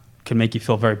can make you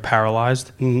feel very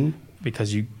paralyzed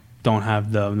because you don't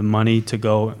have the money to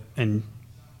go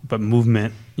but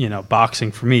movement,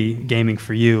 boxing for me, gaming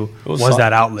for you was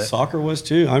that outlet. Soccer was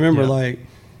too. I remember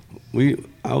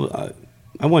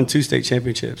I won 2 state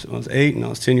championships when I was 8 and I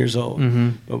was 10 years old.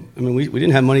 But I mean, we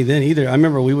didn't have money then either. I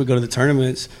remember we would go to the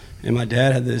tournaments and my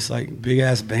dad had this like big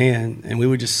ass van and we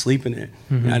would just sleep in it.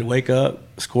 And I'd wake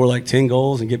up, score like 10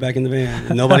 goals and get back in the van.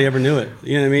 And nobody ever knew it.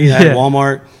 You know what I mean? I had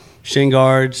Walmart, shin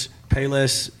guards,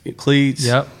 Payless, cleats.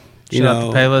 Yep. Shout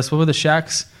out to Payless. What were the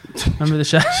Shacks? Remember the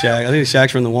Shaq? Shaq. I think the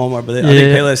Shacks were in the Walmart, but I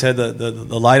think Payless had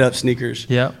the light up sneakers.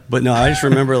 Yeah. But no, I just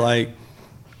remember like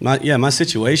my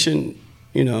situation,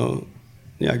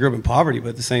 I grew up in poverty, but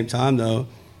at the same time though,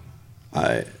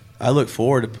 I look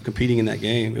forward to competing in that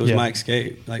game. It was my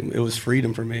escape. Like it was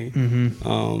freedom for me.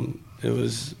 It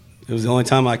was the only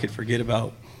time I could forget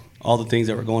about all the things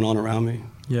that were going on around me.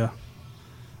 Yeah.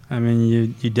 I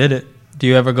mean, you did it. Do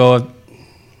you ever go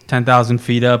 10,000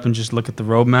 feet up and just look at the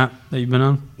roadmap that you've been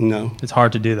on? No. It's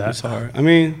hard to do that. It's hard. I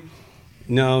mean,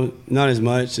 no, not as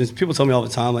much. People tell me all the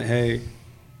time, like, hey,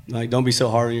 like, don't be so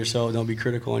hard on yourself. Don't be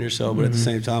critical on yourself. But at the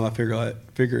same time, I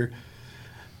figure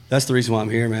that's the reason why I'm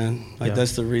here, man. Like,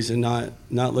 that's the reason, not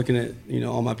looking at,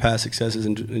 all my past successes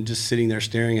and just sitting there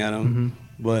staring at them,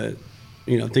 but,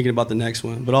 thinking about the next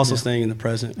one, but also staying in the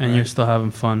present. And you're still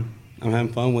having fun. I'm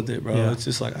having fun with it, bro. Yeah. It's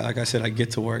just like I said, I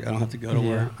get to work. I don't have to go to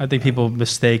work. I think people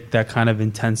mistake that kind of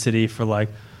intensity for like,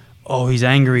 oh, he's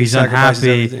angry, he's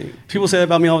unhappy. Everything. People say that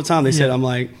about me all the time. They said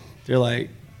they're like,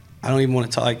 I don't even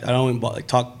want to talk. I don't even want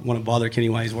to bother Kenny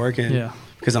while he's working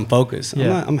because I'm focused.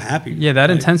 I'm happy. Yeah, that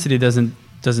intensity doesn't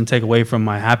take away from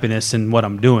my happiness and what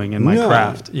I'm doing in my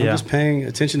craft. Yeah, I'm just paying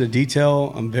attention to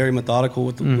detail. I'm very methodical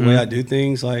with the way I do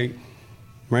things. Like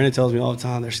Miranda tells me all the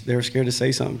time, they're scared to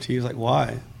say something to you. Like,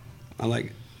 why? I'm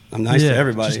like, I'm nice to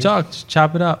everybody. Just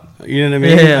chop it up. You know what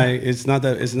I mean? Yeah. Like, it's not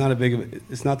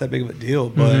that big of a deal,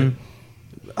 but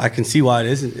I can see why it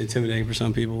is intimidating for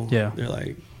some people. Yeah, they're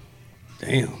like,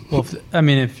 damn. Well,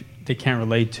 if they can't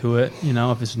relate to it,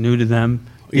 if it's new to them,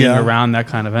 being around that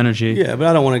kind of energy. Yeah, but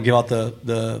I don't want to give out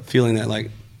the feeling that like,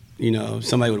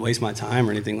 somebody would waste my time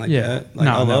or anything like that. Like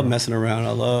I love messing around.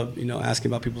 I love,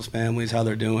 asking about people's families, how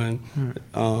they're doing.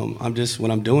 I'm just,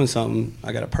 when I'm doing something,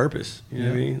 I got a purpose. You know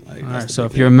what I mean? Like, all right, so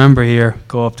if you're a member here,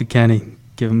 go up to Kenny,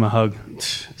 give him a hug,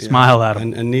 smile at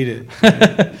him. I need it.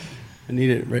 I need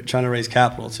it. Trying to raise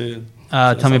capital too.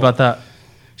 Tell me about that.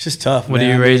 It's just tough. What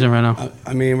are you raising right now?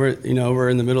 We're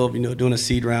in the middle of doing a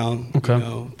seed round. Okay.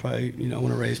 Probably want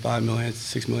to raise $5 million,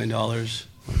 $6 million,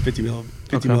 $50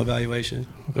 million valuation.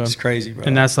 Okay. It's crazy, bro.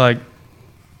 And that's like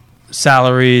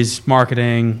salaries,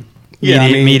 marketing,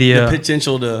 media. The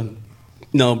potential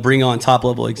to bring on top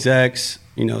level execs,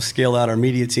 scale out our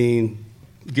media team,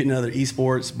 get into other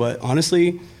esports. But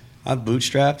honestly, I've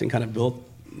bootstrapped and kind of built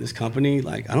this company.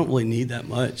 Like, I don't really need that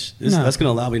much. That's going to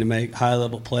allow me to make high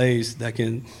level plays that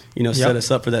can set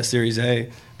us up for that Series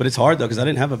A. But it's hard though, because I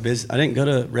didn't have a business. I didn't go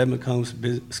to Red McComb's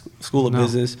School of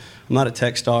Business. I'm not a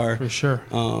tech star for sure.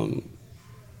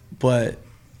 But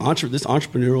this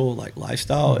entrepreneurial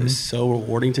lifestyle is so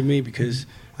rewarding to me because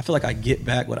I feel like I get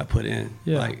back what I put in.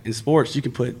 Yeah. Like in sports, you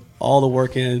can put all the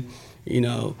work in,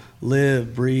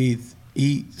 live, breathe,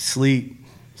 eat, sleep,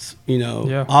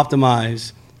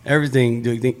 optimize. Everything,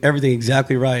 doing everything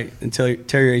exactly right until you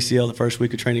tear your ACL the first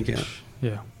week of training camp.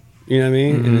 Yeah, you know what I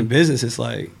mean. And in business, it's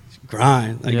like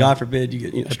grind. Like God forbid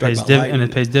you get struck by lightning. And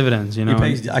it pays dividends.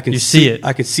 I can see it.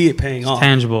 I can see it paying off.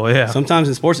 Tangible. Yeah. Sometimes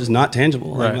in sports, it's not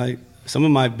tangible. Right. Like some of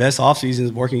my best off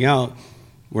seasons working out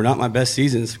were not my best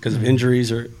seasons because of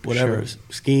injuries or whatever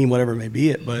scheme, whatever it may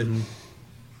be. But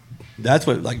that's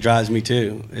what drives me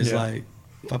too. Is like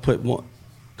if I put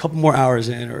couple more hours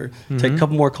in or take a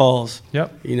couple more calls,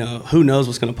 who knows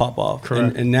what's going to pop off.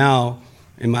 Correct. And now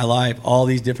in my life, all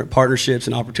these different partnerships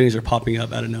and opportunities are popping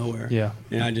up out of nowhere. Yeah.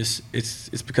 And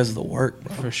it's because of the work,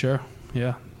 bro. For sure.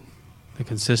 Yeah. The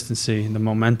consistency, the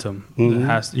momentum. Mm-hmm. It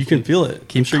has to you can feel it.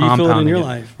 Keep I'm sure you feel it in your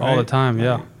life, right? All the time,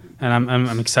 yeah. Right. And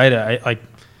I'm excited. I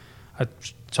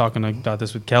talking about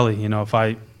this with Kelly. You know, if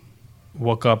I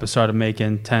woke up and started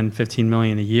making 10, 15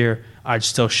 million a year, I'd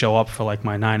still show up for like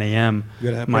my 9 a.m.,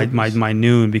 my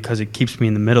noon, because it keeps me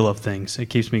in the middle of things. It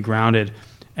keeps me grounded,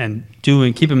 and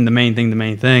keeping the main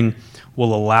thing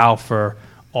will allow for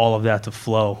all of that to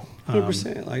flow.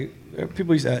 100%. Like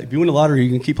people used to ask, if you win the lottery, you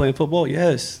can keep playing football.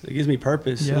 Yes, it gives me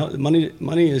purpose. Yeah. You know,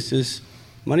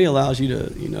 money allows you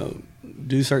to, you know,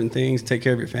 do certain things, take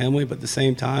care of your family, but at the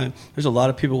same time, there's a lot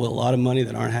of people with a lot of money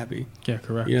that aren't happy. Yeah,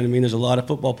 correct. You know what I mean? There's a lot of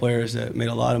football players that made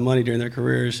a lot of money during their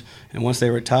careers, and once they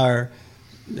retire,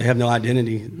 they have no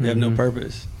identity. They have no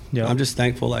purpose. Yeah. I'm just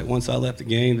thankful, like, once I left the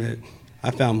game, that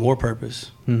I found more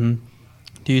purpose. Mm-hmm.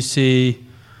 Do you see,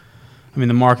 I mean,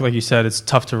 the market, like you said, it's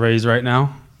tough to raise right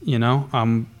now, you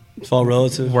know? It's all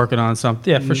relative. Working on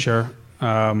something. Yeah, for sure.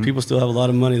 People still have a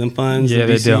lot of money. Them funds, yeah,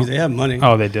 the VCs, they have money.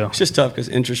 Oh, they do. It's just tough because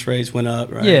interest rates went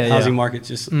up, right? Yeah, Housing market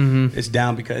just it's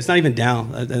down because it's not even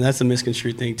down, and that's the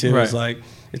misconstrued thing too. Right. It's like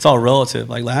it's all relative.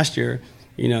 Like last year,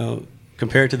 you know,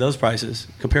 compared to those prices,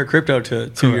 compare crypto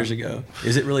to 2 years ago.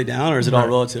 Is it really down, or is it all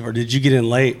relative, or did you get in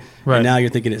late and now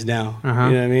you're thinking it's down? You know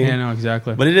what I mean? Yeah, no,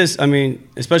 exactly. But it is. I mean,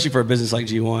 especially for a business like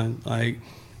G1, like.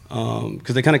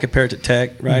 Because they kind of compare it to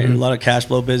tech, right? And a lot of cash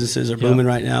flow businesses are booming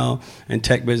right now, and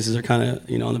tech businesses are kind of,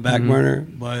 you know, on the back burner.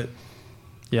 But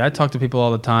yeah, I talk to people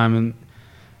all the time,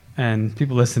 and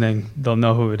people listening, they'll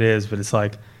know who it is. But it's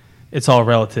like, it's all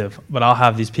relative. But I'll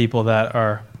have these people that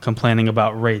are complaining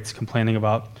about rates, complaining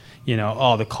about, you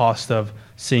know, the cost of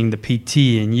seeing the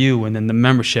PT and you, and then the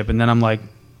membership, and then I'm like,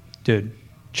 dude,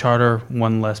 charter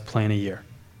one less plane a year,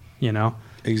 you know?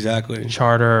 Exactly.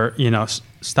 Charter, you know,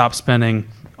 stop spending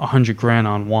 $100,000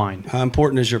 on wine. How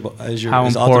important is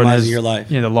optimizing your life?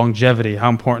 You know, the longevity. How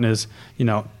important is, you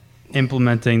know,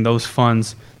 implementing those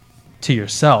funds to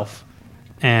yourself,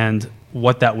 and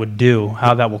what that would do,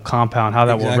 how that will compound, how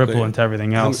that will ripple into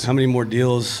everything else. How many more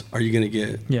deals are you going to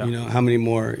get? Yeah. You know, how many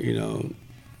more, you know,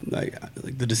 like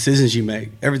the decisions you make,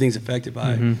 everything's affected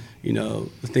by, you know,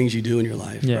 the things you do in your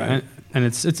life. Yeah. Right? And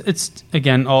it's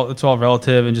again, it's all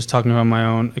relative, and just talking about my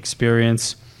own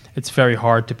experience, it's very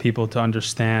hard to people to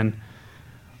understand,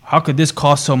 how could this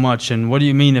cost so much, and what do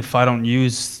you mean if I don't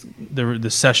use the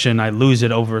session, I lose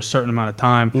it over a certain amount of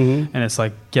time? And it's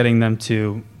like getting them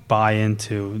to buy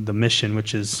into the mission,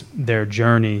 which is their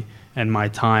journey and my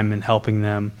time, and helping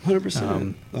them.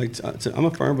 100%. I'm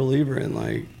a firm believer in,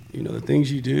 like, you know, the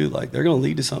things you do, like, they're going to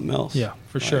lead to something else. Yeah,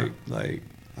 for sure. Like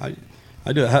I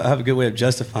have a good way of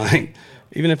justifying,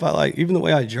 even the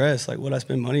way I dress, like what I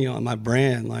spend money on, my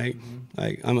brand, like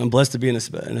I'm blessed to be in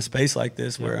a space like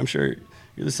this where I'm sure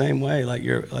you're the same way. Like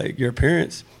your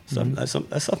appearance, stuff,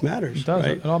 that stuff matters. It does.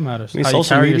 Right? It all matters. I mean, how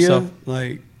social you carry media, yourself.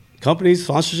 like companies,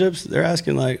 sponsorships, they're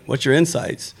asking, like, what's your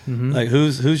insights? Like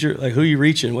who's your, like, who you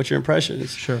reaching? What's your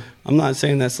impressions? Sure. I'm not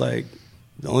saying that's like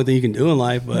the only thing you can do in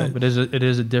life, but it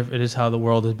is how the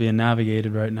world is being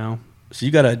navigated right now. So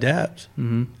you got to adapt.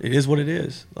 It is what it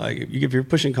is. Like if you're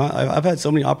pushing, I've had so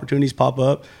many opportunities pop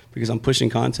up because I'm pushing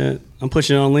content. I'm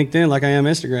pushing it on LinkedIn like I am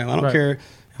Instagram. I don't care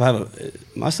if I have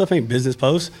my stuff ain't business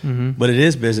posts, but it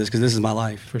is business because this is my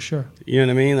life. For sure. You know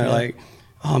what I mean? They're like,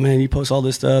 oh man, you post all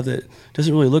this stuff that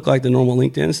doesn't really look like the normal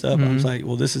LinkedIn stuff. I was like,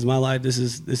 well, this is my life. This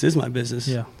is my business.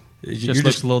 Yeah. It just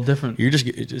looks a little different. You're just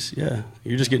getting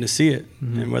to see it,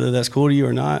 and whether that's cool to you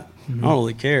or not, I don't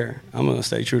really care. I'm gonna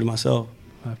stay true to myself.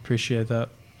 I appreciate that.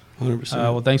 100%.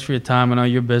 Well, thanks for your time. I know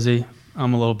you're busy.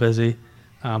 I'm a little busy,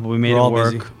 but we made it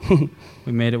work.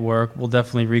 We made it work. We'll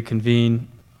definitely reconvene,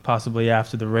 possibly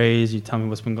after the raise. You tell me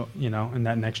what's been in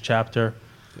that next chapter.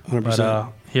 100%.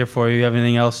 But here for you. You have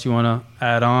anything else you want to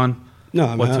add on?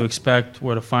 No. What to expect?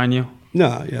 Where to find you?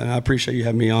 No. Yeah, I appreciate you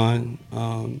having me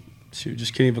on.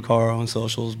 Just Kenny Vaccaro on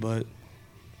socials, but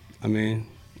I mean,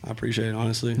 I appreciate it,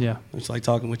 honestly. Yeah. It's like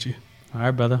talking with you. All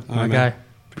right, brother. All right, my guy.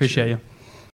 Appreciate you.